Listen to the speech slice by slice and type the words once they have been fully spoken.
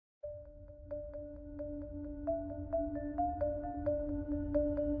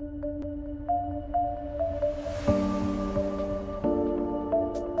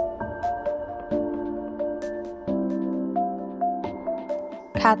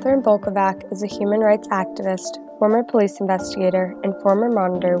Kathryn Bolkovac is a human rights activist, former police investigator, and former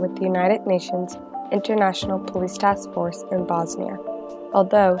monitor with the United Nations International Police Task Force in Bosnia,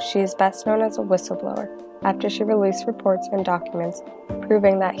 although she is best known as a whistleblower after she released reports and documents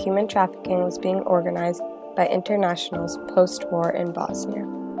proving that human trafficking was being organized by internationals post-war in Bosnia.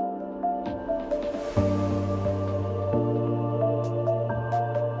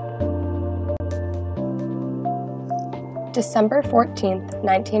 December 14,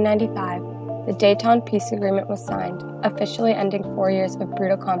 1995, the Dayton Peace Agreement was signed, officially ending 4 years of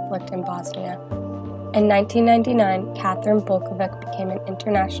brutal conflict in Bosnia. In 1999, Kathryn Bolkovac became an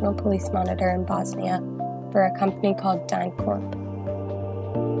international police monitor in Bosnia for a company called DynCorp.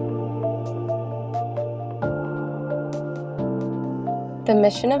 The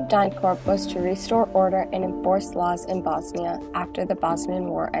mission of DynCorp was to restore order and enforce laws in Bosnia after the Bosnian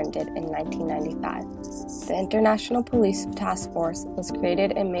War ended in 1995. The International Police Task Force was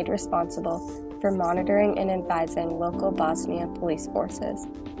created and made responsible for monitoring and advising local Bosnia police forces.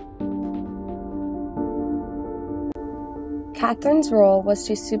 Kathryn's role was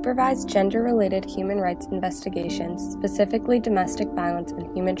to supervise gender-related human rights investigations, specifically domestic violence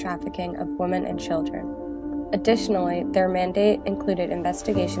and human trafficking of women and children. Additionally, their mandate included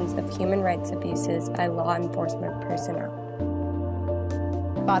investigations of human rights abuses by law enforcement personnel.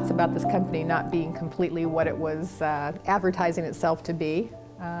 Thoughts about this company not being completely what it was advertising itself to be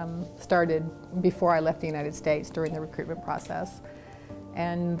started before I left the United States during the recruitment process.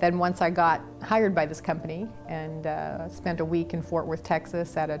 And then once I got hired by this company and spent a week in Fort Worth,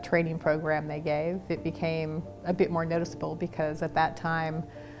 Texas at a training program they gave, it became a bit more noticeable because at that time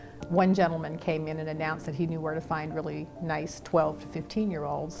one gentleman came in and announced that he knew where to find really nice 12 to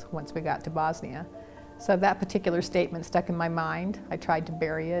 15-year-olds once we got to Bosnia. So that particular statement stuck in my mind. I tried to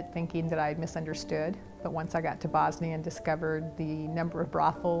bury it, thinking that I had misunderstood. But once I got to Bosnia and discovered the number of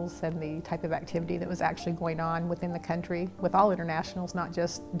brothels and the type of activity that was actually going on within the country with all internationals, not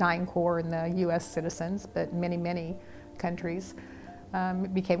just DynCorp and the U.S. citizens, but many, many countries,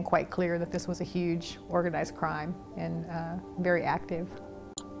 it became quite clear that this was a huge organized crime and very active.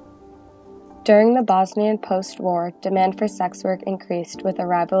 During the Bosnian post-war, demand for sex work increased with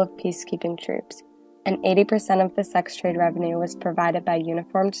arrival of peacekeeping troops, and 80% of the sex trade revenue was provided by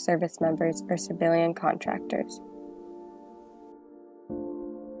uniformed service members or civilian contractors.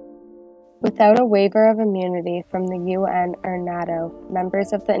 Without a waiver of immunity from the UN or NATO,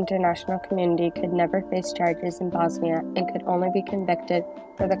 members of the international community could never face charges in Bosnia and could only be convicted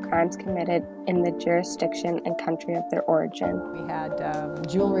for the crimes committed in the jurisdiction and country of their origin. We had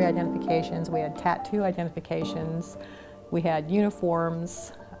jewelry identifications, we had tattoo identifications, we had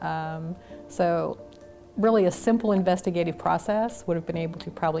uniforms, so really a simple investigative process would have been able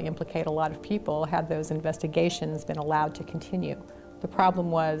to probably implicate a lot of people had those investigations been allowed to continue. The problem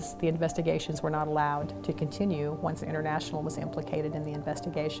was the investigations were not allowed to continue once international was implicated in the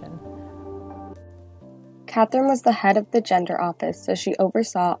investigation. Kathryn was the head of the gender office, so she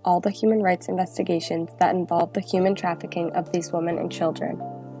oversaw all the human rights investigations that involved the human trafficking of these women and children.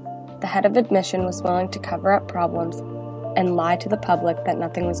 The head of admission was willing to cover up problems and lie to the public that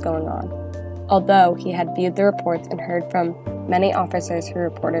nothing was going on, although he had viewed the reports and heard from many officers who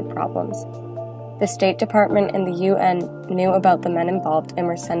reported problems. The State Department and the UN knew about the men involved and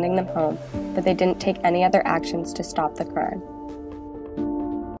were sending them home, but they didn't take any other actions to stop the crime.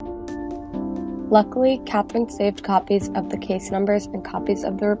 Luckily, Kathryn saved copies of the case numbers and copies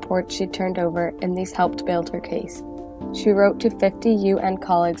of the reports she turned over, and these helped build her case. She wrote to 50 UN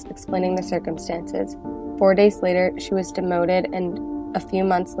colleagues explaining the circumstances. 4 days later, she was demoted, and a few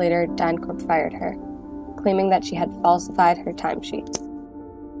months later, DynCorp fired her, claiming that she had falsified her timesheets.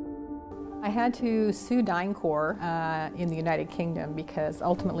 I had to sue DynCorp in the United Kingdom because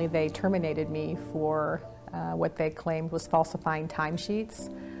ultimately they terminated me for what they claimed was falsifying timesheets.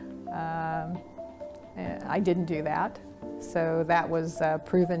 I didn't do that, so that was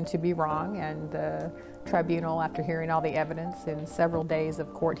proven to be wrong, and the tribunal, after hearing all the evidence in several days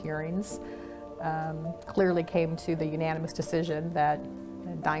of court hearings, clearly came to the unanimous decision that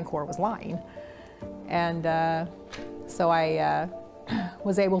DynCorp was lying. And so I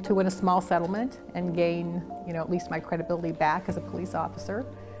was able to win a small settlement and gain, at least my credibility back as a police officer.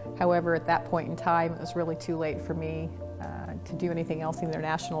 However, at that point in time, it was really too late for me to do anything else in the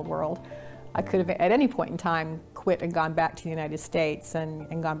international world. I could have, at any point in time, quit and gone back to the United States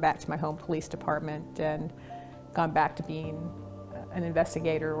and gone back to my home police department and gone back to being an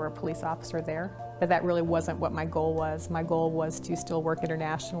investigator or a police officer there. But that really wasn't what my goal was. My goal was to still work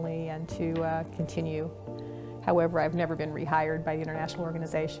internationally and to continue. However, I've never been rehired by the international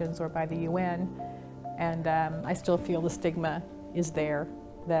organizations or by the UN, and I still feel the stigma is there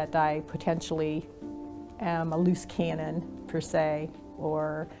that I potentially am a loose cannon, per se,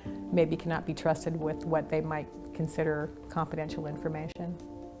 or maybe cannot be trusted with what they might consider confidential information.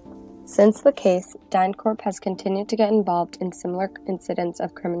 Since the case, DynCorp has continued to get involved in similar incidents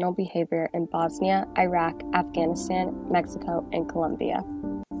of criminal behavior in Bosnia, Iraq, Afghanistan, Mexico, and Colombia.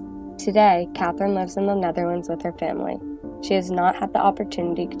 Today, Kathryn lives in the Netherlands with her family. She has not had the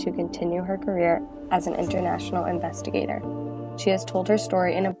opportunity to continue her career as an international investigator. She has told her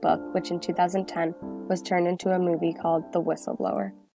story in a book which in 2010 was turned into a movie called The Whistleblower.